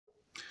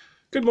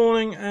Good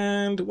morning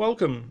and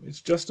welcome.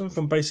 It's Justin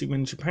from Basic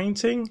Miniature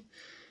Painting,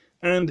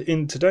 and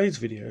in today's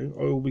video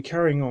I will be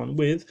carrying on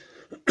with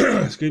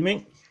excuse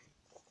me,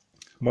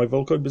 my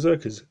Vulkite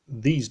berserkers,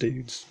 these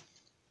dudes.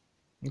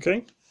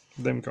 Okay,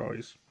 them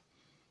guys.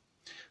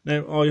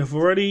 Now I have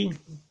already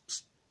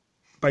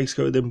base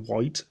coated them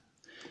white.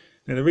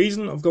 Now the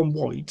reason I've gone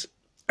white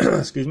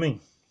excuse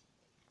me,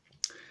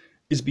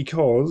 is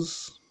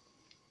because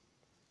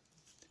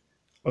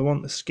I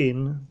want the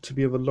skin to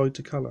be of a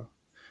lighter colour.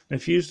 Now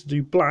if you used to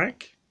do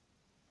black,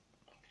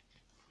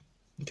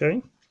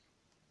 okay,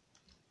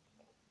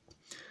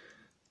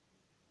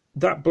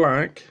 that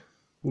black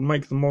will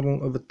make the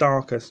model of a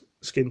darker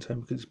skin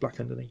tone because it's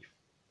black underneath.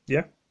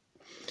 Yeah?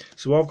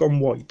 So I've gone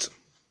white,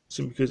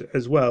 simply because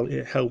as well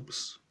it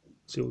helps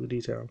see all the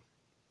detail.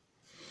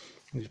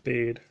 His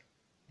beard,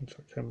 looks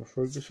like camera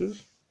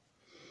focuses.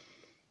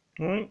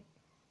 Right.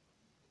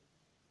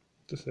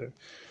 Just there.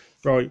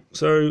 Right,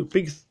 so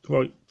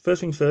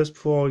first things first,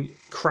 before I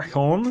crack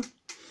on,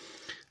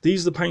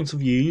 these are the paints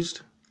I've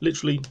used.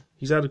 Literally,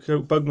 he's had a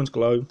coat, Bugman's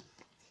Glow.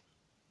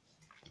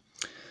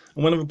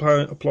 And when I've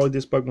applied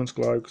this Bugman's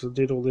Glow, because I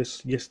did all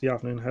this yesterday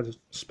afternoon, had a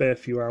spare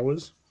few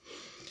hours,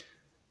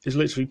 it's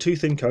literally 2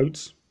 thin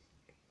coats.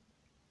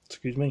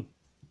 Excuse me.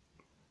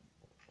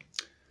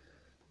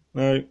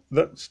 Now,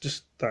 that's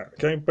just that,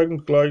 okay?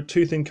 Bugman's Glow,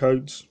 2 thin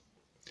coats,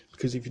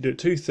 because if you do it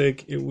too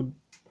thick, it will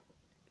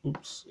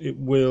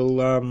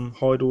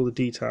hide all the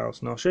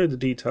details. And I'll show you the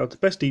details, the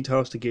best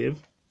details to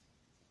give.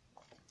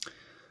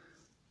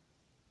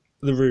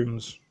 The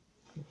runes.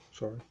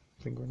 Sorry,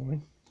 finger away.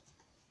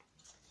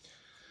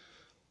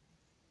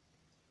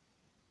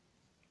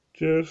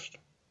 Just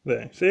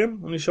there. See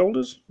him on his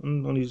shoulders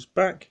and on his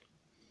back?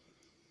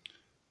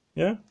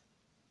 Yeah?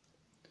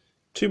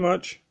 Too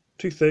much,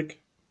 too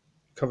thick,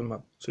 cover them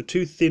up. So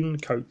 2 thin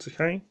coats,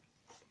 okay?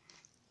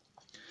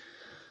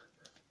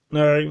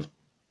 Now,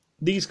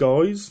 these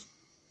guys,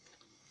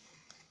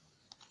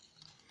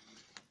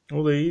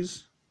 all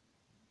these,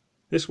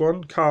 this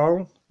one,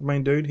 Carl, the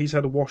main dude, he's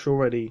had a wash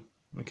already,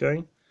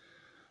 okay?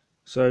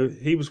 So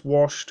he was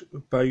washed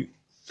about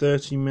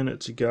 30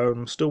 minutes ago, and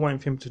I'm still waiting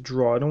for him to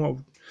dry. I don't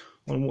want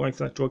to wait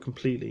for that to dry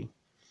completely.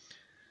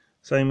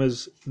 Same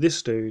as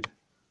this dude,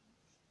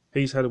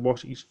 he's had a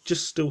wash. You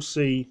just still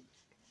see,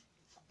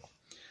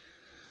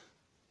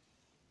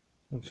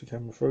 once the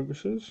camera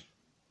focuses,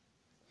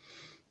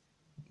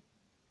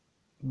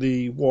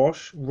 the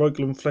wash,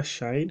 Raglan Flesh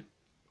Shade,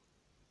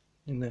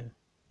 in there,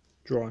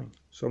 drying.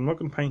 So I'm not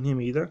going to paint him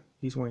either,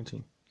 he's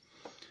waiting.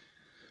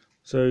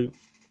 So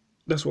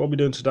that's what I'll be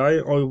doing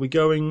today. I'll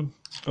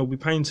be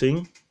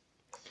painting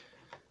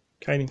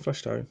Cading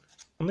Flesh Tone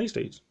on these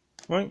dudes.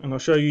 Right, and I'll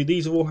show you,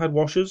 these have all had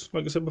washes,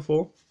 like I said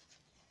before.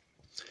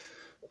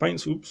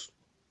 Paints, oops,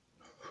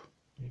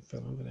 he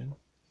fell over then.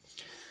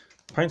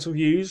 Paints I've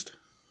used,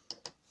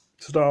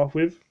 to start off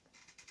with,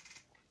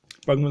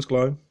 Bugman's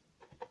Glow.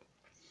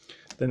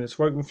 Then it's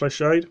Raglan Flesh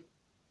Shade,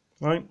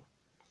 right?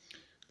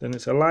 Then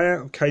it's a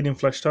layer of Cading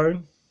Flesh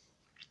Tone.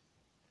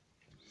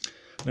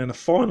 And then a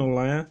final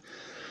layer,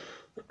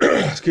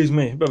 excuse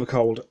me, a bit of a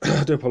cold,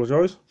 I do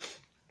apologise.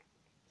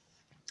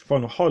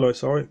 Final highlight,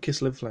 sorry,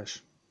 Kiss Live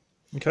Flesh.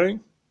 Okay,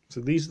 so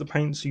these are the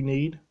paints you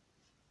need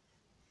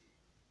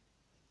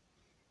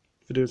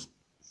for doing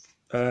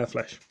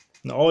flesh.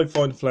 Now I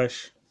find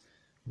flesh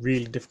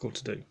really difficult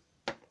to do,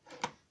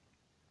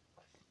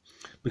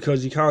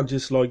 because you can't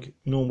just like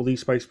normal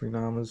these Space Marine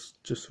armors,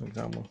 just for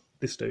example,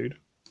 this dude.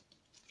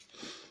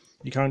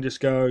 You can't just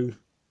go,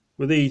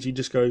 with these you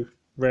just go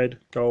red,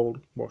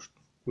 gold, washed,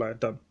 layer,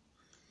 done.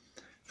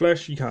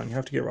 Flesh you can't, you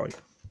have to get right.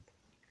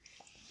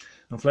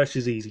 And flesh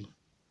is easy.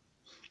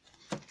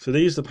 So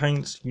these are the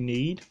paints you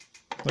need.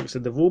 Like I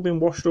said, they've all been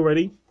washed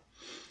already.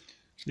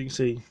 So you can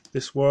see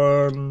this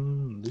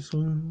one,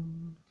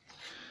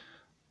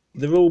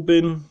 they've all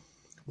been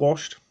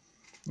washed.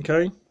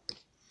 Okay.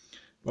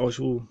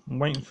 I'm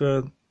waiting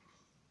for,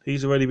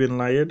 he's already been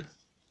layered.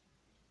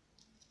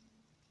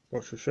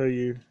 I shall show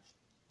you.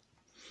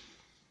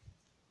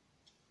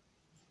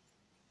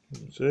 You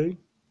can see.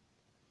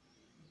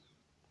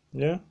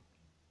 Yeah.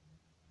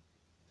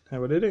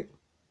 How I did it.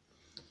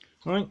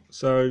 Right,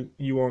 so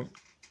you want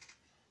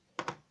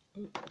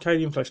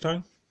Cading Flesh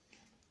Tone.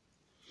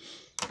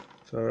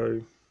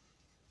 So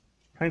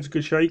paint's a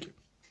good shake.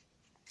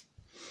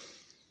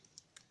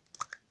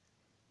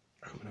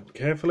 Open up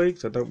carefully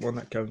because I don't want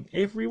that going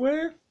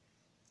everywhere.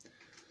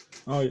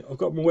 I've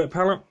got my wet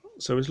palette,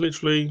 so it's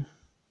literally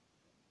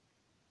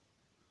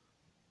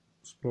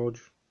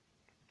splodge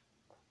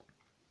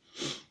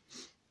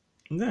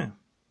there.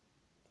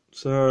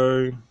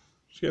 So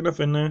just get enough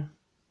in there.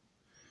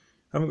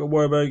 Haven't got to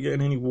worry about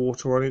getting any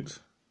water on it.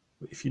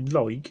 But if you'd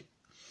like,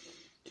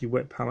 your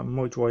wet palette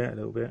might dry out a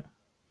little bit.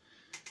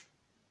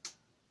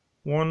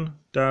 1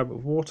 dab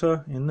of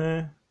water in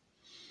there,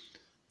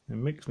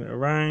 and mix it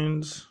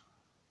around.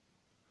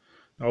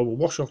 I will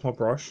wash off my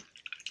brush,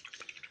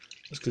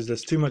 just because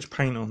there's too much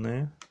paint on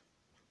there.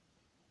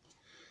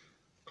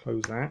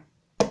 Close that.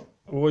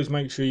 Always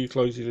make sure you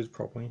close your lids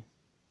properly,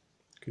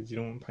 because you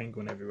don't want paint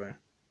going everywhere.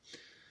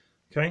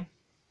 Okay.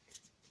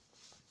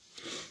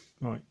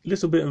 Right,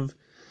 little bit of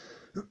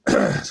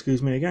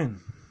excuse me again.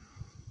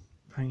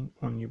 Paint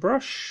on your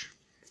brush.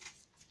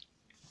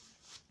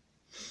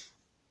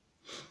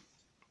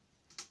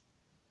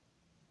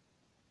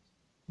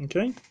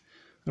 Okay,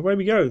 away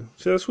we go.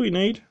 So that's what you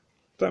need.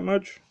 That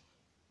much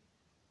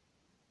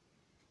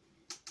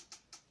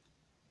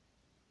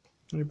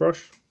on your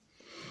brush,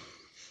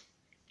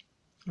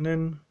 and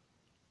then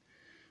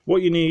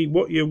what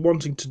you're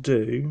wanting to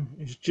do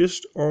is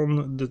just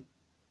on the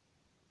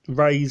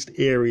raised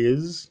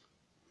areas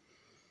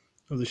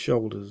of the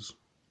shoulders.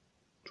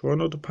 Try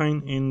not to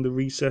paint in the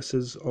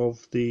recesses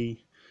of the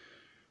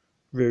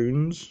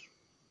runes.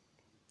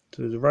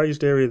 So the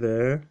raised area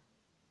there.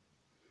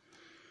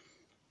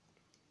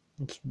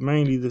 It's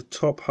mainly the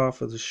top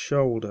half of the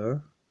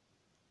shoulder.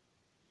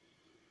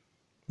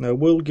 Now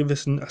we'll give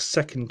this a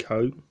second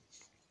coat.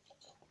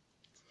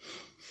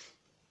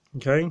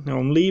 Okay, now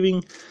I'm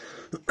leaving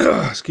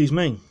excuse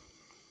me,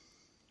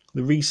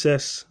 the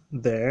recess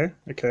there,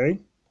 okay,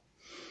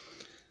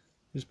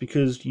 just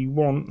because you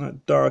want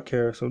that dark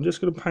area. So I'm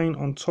just going to paint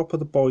on top of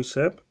the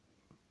bicep.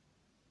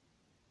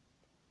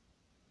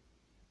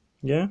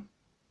 Yeah,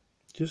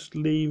 just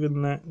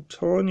leaving that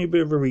tiny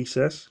bit of a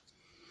recess.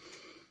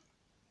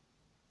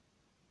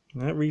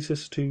 That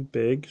recess is too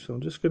big, so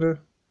I'm just going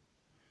to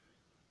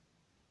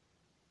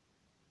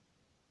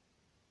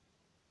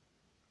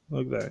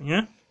like that,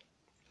 yeah.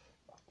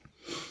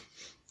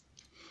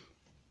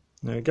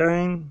 Now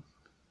again,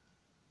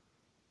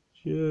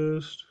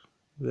 just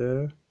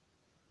there.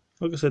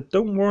 Like I said,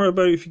 don't worry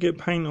about if you get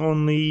paint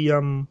on the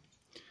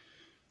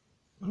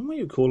what do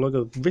you call it,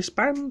 like a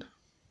wristband,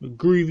 a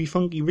groovy,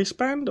 funky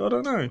wristband. I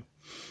don't know.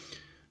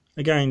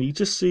 Again, you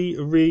just see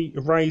a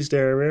raised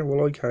area.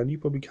 Well, I can. You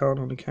probably can't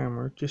on the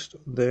camera. Just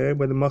there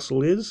where the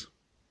muscle is.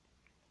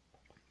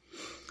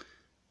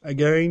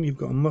 Again, you've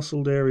got a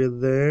muscled area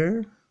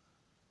there.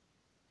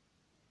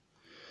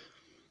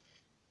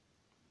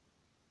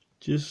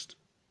 Just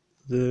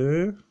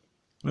there.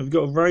 Now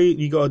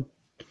you've got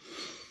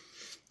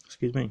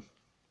excuse me.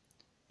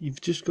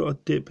 You've just got a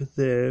dip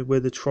there where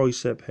the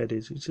tricep head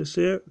is. You just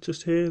see it?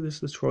 Just here. This is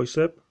the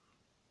tricep.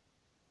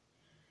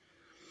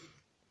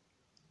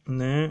 And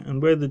there,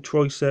 and where the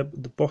tricep,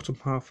 the bottom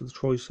half of the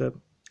tricep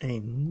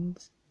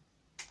ends,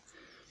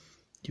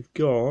 you've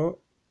got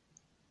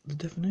the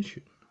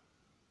definition.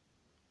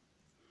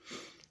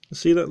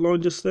 See that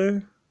line just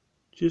there?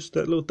 Just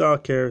that little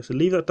dark area. So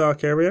leave that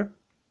dark area.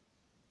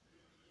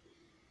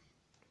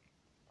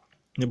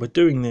 Now by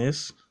doing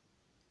this,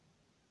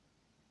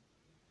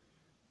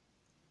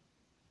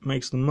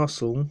 makes the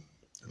muscle,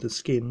 the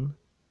skin,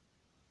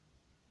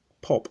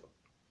 pop.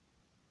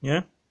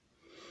 Yeah?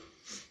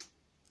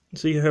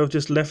 See how I've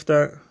just left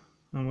that?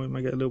 I might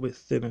make it a little bit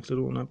thinner because I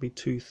don't want that to be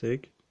too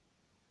thick.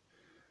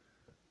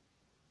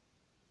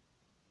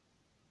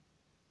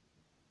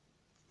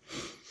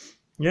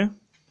 Yeah?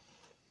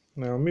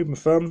 Now I'll move my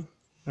thumb,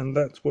 and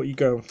that's what you're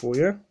going for,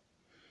 yeah?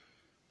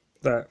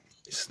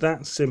 It's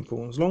that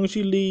simple. As long as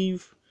you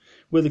leave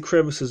where the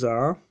crevices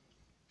are,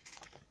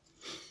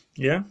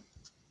 yeah,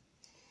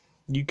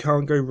 you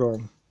can't go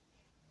wrong.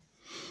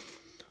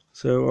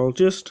 So I'll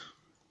just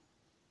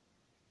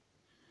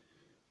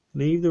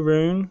leave the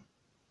rune,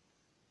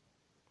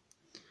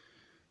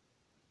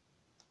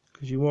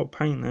 because you want to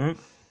paint that.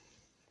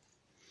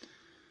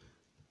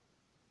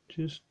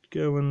 Just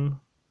going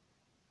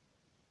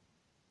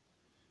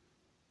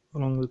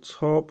along the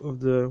top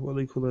of the, what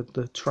they call it,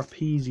 the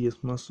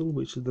trapezius muscle,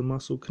 which is the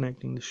muscle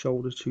connecting the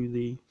shoulder to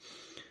the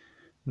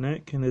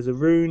neck. And there's a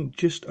rune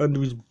just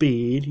under his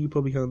beard. You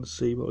probably can't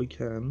see, but I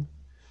can.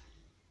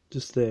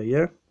 Just there,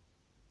 yeah?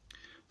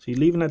 So you're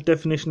leaving that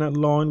definition, that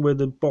line where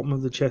the bottom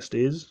of the chest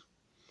is.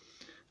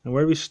 And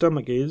where his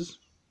stomach is,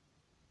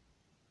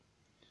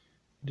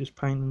 just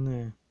painting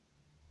there.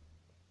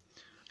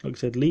 Like I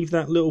said, leave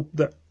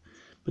that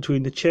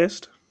between the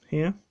chest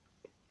here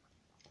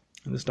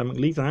and the stomach,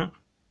 leave that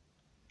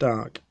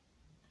dark,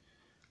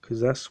 because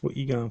that's what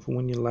you're going for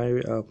when you layer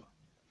it up.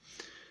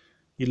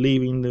 You're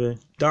leaving the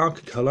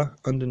darker colour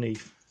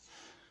underneath.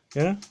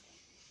 Yeah?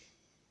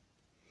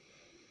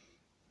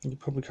 You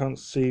probably can't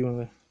see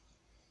when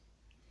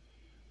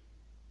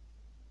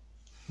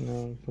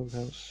no, you probably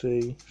can't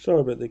see. Sorry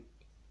about the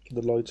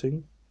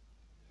lighting.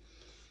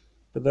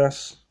 But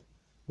that's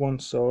one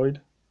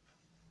side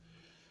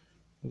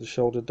of the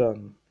shoulder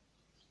done.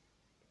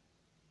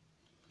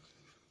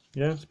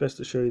 Yeah, it's best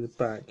to show you the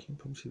back. You can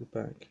probably see the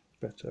back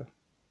better.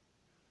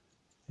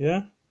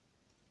 Yeah?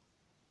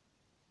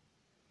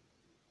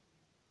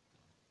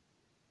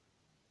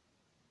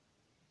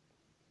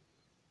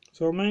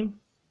 So I mean,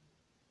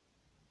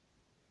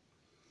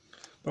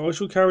 but I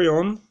shall carry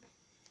on.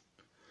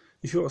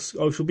 If you want,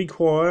 I shall be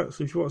quiet.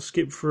 So if you want to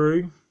skip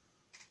through,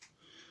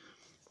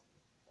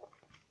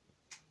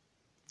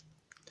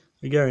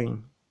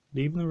 again,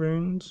 leaving the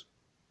runes.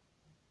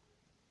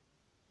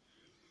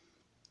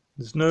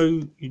 There's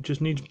no, you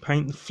just need to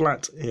paint the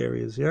flat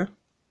areas, yeah?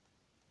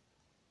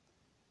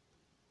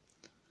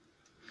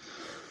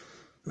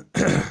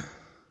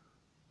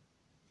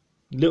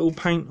 little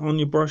paint on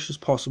your brush as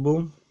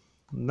possible.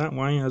 And that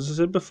way, as I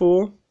said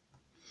before,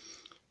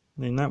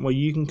 then that way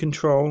you can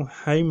control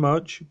how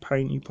much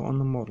paint you put on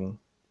the model.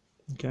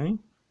 Okay.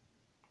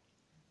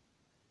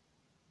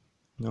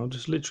 Now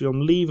just literally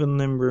I'm leaving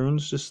them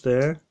runes just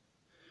there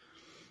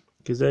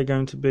because they're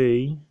going to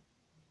be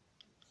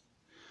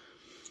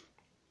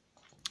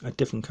a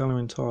different colour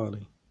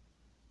entirely.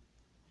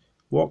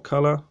 What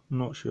colour? I'm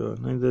not sure.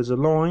 Now there's a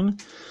line.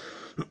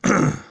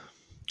 I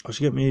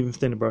should get me even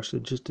thinner brush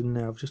that just didn't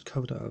now. I've just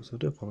covered it up, so I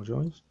do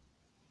apologise.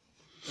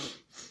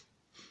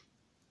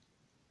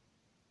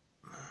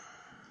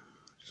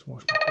 Just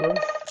wash my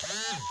brush.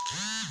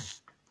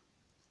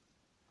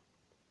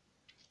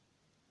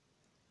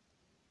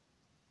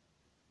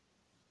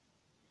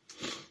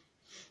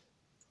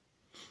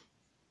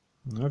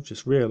 And I've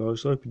just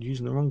realised I've been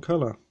using the wrong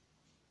colour.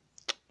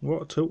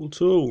 What a total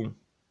tool.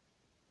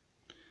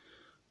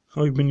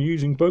 I've been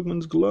using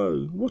Bugman's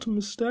Glow. What a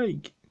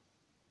mistake.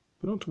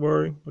 But not to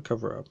worry, I'll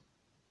cover it up.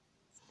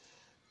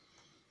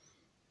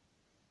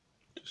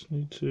 Just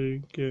need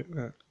to get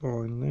that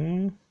line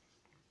there.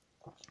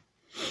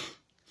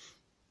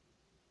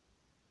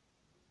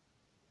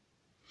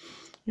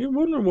 Yeah, I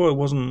wonder why it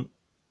wasn't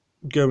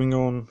going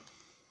on.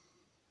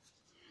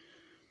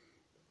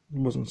 It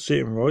wasn't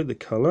sitting right, the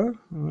colour.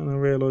 And then I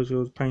realised I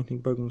was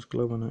painting Bugman's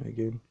Glow on it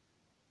again.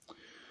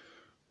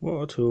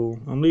 What a tool.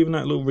 I'm leaving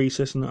that little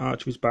recess in the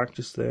arch of his back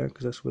just there,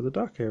 because that's where the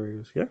dark area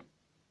is, yeah?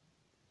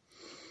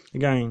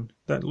 Again,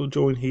 that little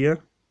joint here,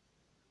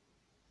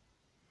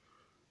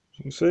 as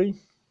you can see,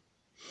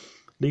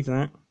 leave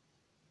that.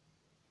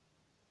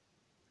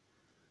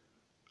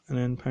 And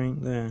then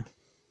paint there.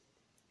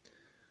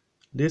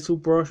 Little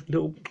brush,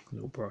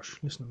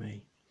 listen to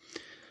me.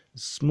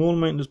 As small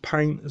amount of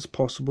paint as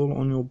possible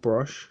on your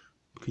brush,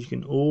 because you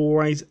can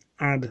always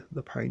add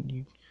the paint.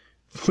 You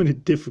find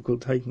it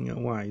difficult taking it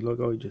away, like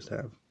I just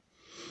have.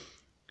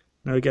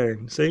 Now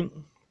again, see,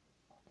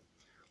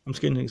 I'm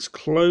just getting as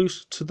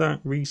close to that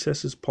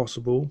recess as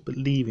possible, but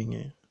leaving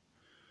it,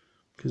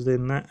 because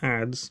then that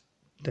adds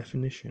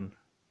definition.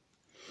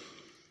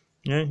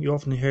 Yeah, you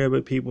often hear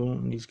about people,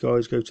 and these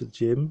guys go to the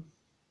gym.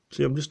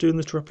 See, I'm just doing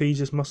the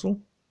trapezius muscle.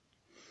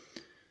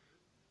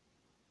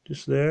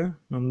 Just there.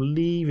 I'm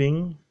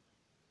leaving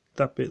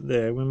that bit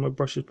there when my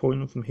brush is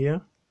pointing from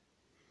here.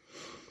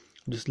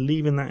 I'm just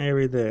leaving that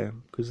area there,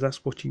 because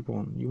that's what you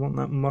want. You want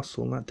that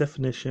muscle, that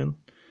definition.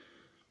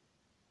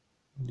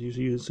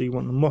 So you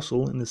want the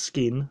muscle in the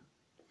skin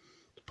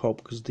to pop,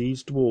 because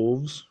these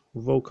dwarves,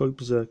 Vulkite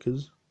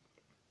berzerkers,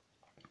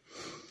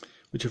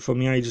 which are from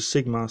the Age of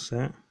Sigmar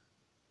set,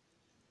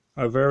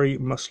 are very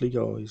muscly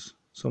guys.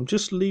 So I'm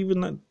just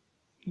leaving that.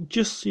 You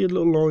just see a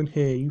little line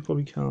here. You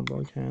probably can't,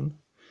 but I can.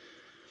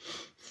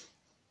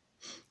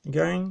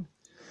 Again,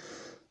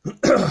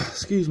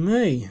 excuse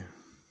me.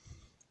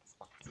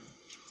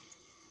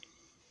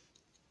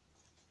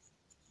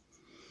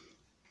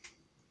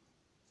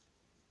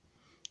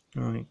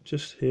 Right,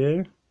 just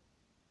here.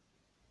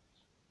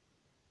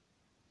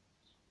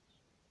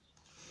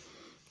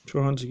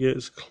 Trying to get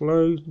as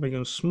close, making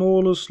the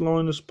smallest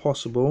line as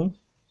possible.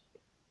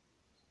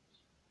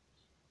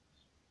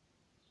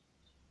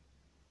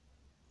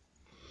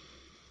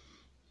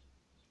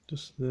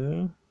 Just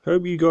there.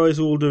 Hope you guys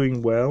are all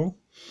doing well.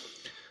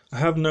 I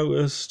have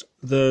noticed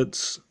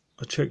that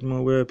I checked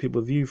where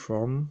people view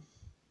from.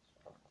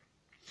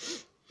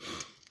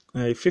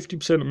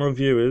 50% of my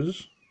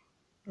viewers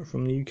are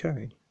from the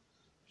UK.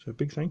 So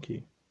big thank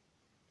you.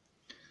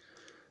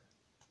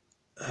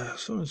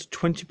 So it's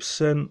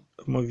 20%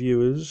 of my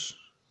viewers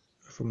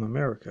are from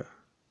America.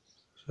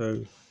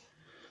 So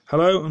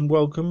hello and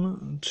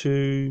welcome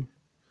to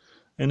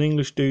an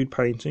English dude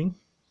painting.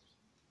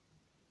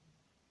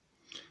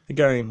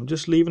 Again, I'm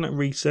just leaving that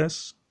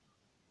recess.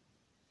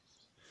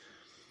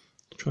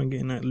 Try and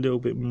get in that a little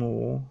bit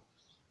more.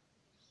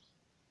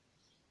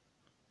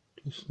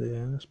 Just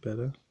there, that's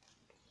better.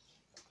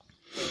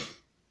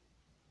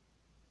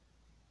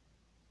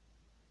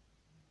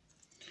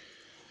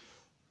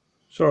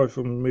 Sorry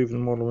for moving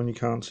the model when you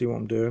can't see what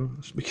I'm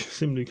doing. It's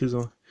simply because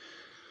I'm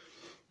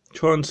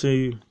trying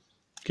to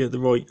get the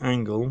right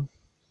angle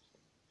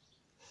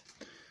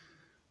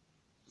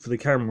for the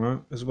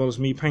camera as well as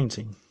me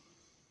painting.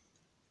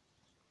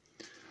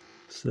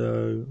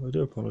 So I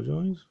do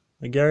apologise.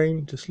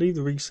 Again, just leave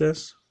the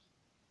recess.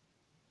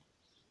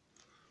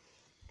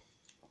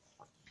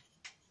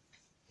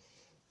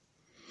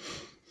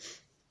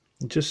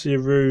 Just see a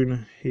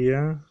rune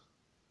here.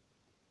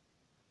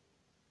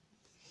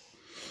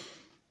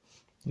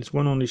 There's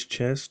one on his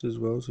chest as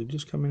well, so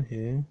just come in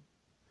here.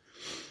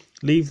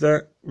 Leave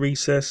that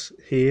recess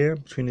here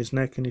between his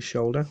neck and his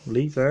shoulder.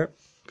 Leave that,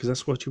 because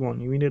that's what you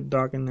want. You need it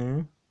dark in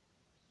there.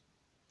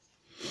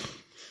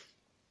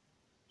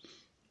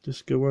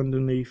 Just go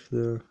underneath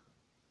the...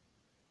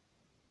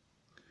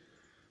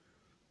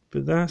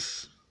 But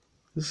this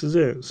is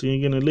it. So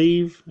you're going to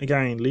leave,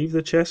 again, leave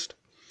the chest,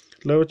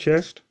 lower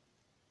chest,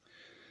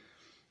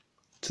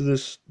 to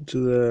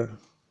the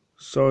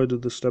side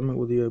of the stomach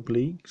with the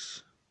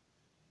obliques.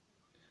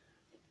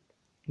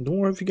 Don't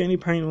worry if you get any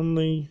paint on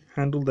the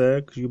handle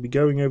there, because you'll be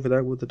going over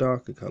that with the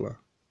darker colour,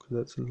 because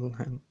that's a little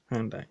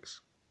hand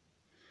axe.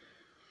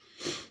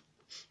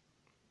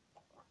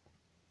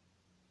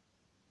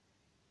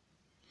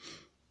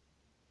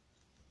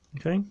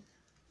 Okay,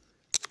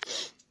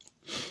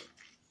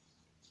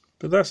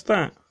 but that's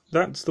that.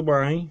 That's the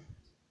way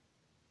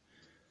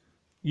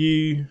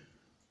you.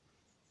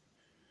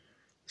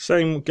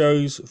 Same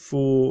goes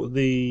for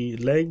the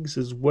legs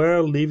as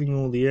well, leaving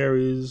all the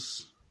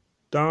areas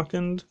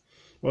darkened.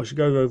 Well, I should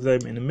go over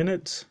them in a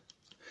minute.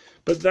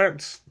 But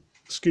that's,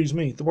 excuse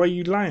me, the way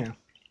you layer.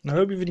 Now, I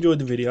hope you've enjoyed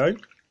the video.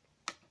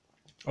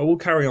 I will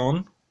carry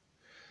on.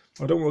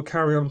 I don't want to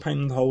carry on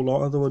painting the whole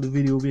lot, otherwise the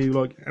video will be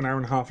like an hour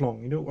and a half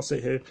long. You don't want to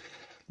sit here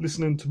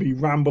listening to me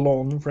ramble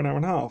on for an hour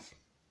and a half.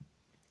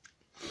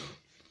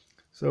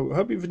 So, I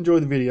hope you've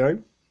enjoyed the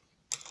video.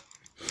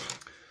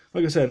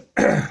 Like I said,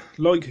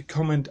 like,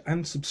 comment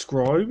and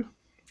subscribe.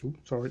 Ooh,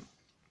 sorry.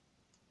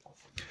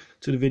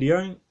 To the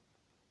video. It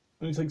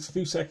only takes a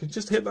few seconds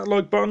just to hit that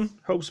like button.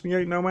 Helps me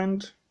out no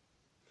end.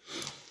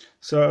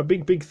 So a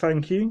big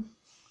thank you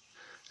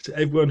to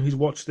everyone who's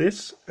watched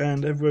this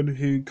and everyone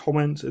who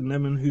comments and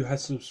everyone who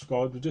has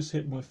subscribed. I just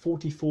hit my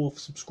 44th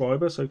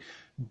subscriber, so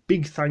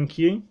big thank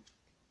you.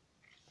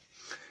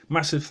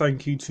 Massive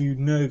thank you to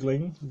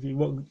Nurgling. If you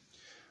want,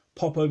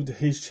 pop over to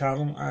his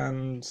channel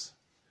and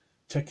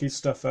check his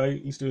stuff out.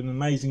 He's doing an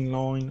amazing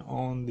line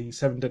on the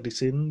 7 Deadly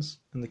Sins,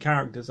 and the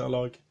characters are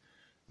like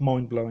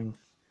mind-blowing.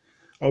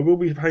 I will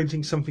be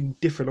painting something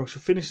different. I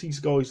shall finish these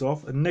guys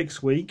off, and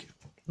next week,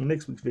 in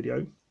next week's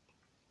video,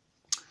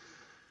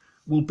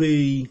 will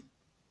be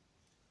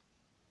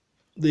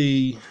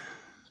the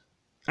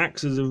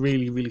axes are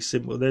really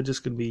simple. They're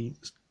just going to be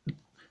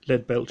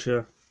lead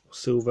belcher,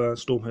 silver,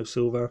 stormhouse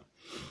silver.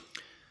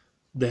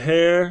 The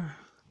hair,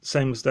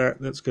 same as that.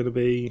 That's going to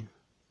be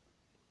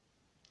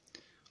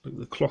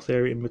the cloth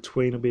area in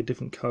between will be a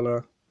different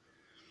colour.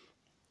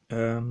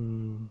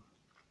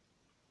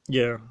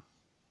 Yeah.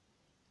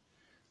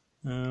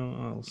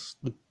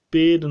 The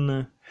beard and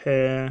the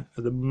hair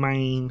are the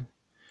main.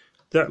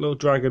 That little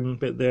dragon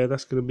bit there,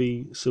 that's going to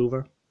be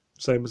silver,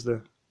 same as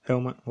the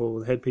helmet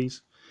or the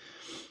headpiece.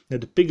 Now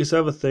the biggest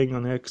other thing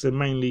on here, because they're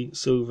mainly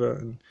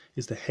silver,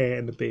 is the hair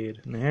and the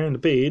beard. And the hair and the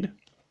beard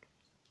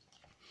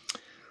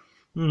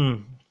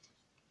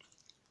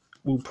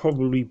will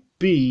probably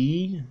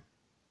be,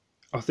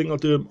 I think I'll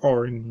do them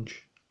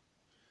orange.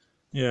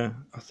 Yeah,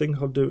 I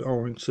think I'll do it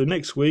orange. So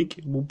next week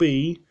will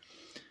be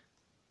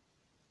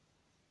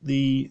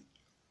the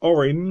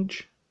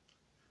orange.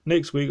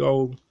 Next week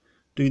I'll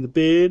do the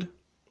beard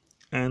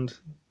and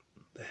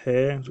the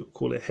hair. So we'll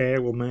call it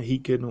hair or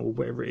Mohican or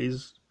whatever it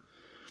is.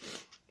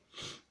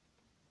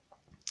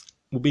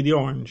 Will be the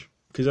orange,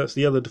 because that's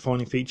the other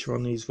defining feature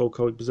on these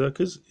Vulkite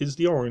Berserkers, is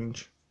the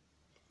orange,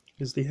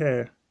 is the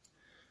hair.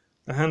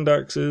 The hand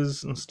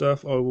axes and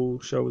stuff I will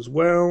show as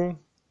well,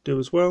 do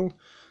as well.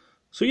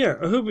 So yeah,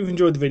 I hope you've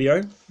enjoyed the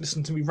video.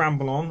 Listen to me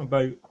ramble on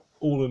about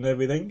all and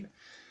everything.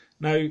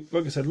 Now,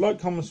 like I said, like,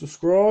 comment,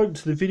 subscribe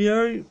to the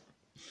video.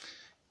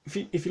 If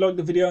you like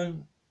the video,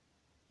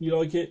 you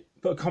like it,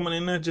 put a comment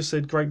in there, just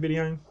said great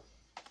video.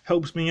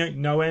 Helps me out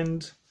no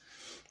end.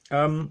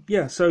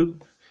 Yeah, so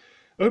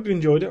I hope you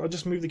enjoyed it. I'll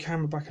just move the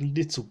camera back a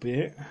little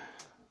bit.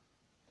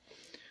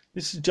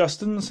 This is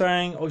Justin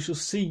saying I shall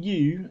see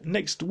you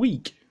next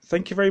week.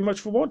 Thank you very much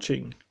for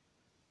watching.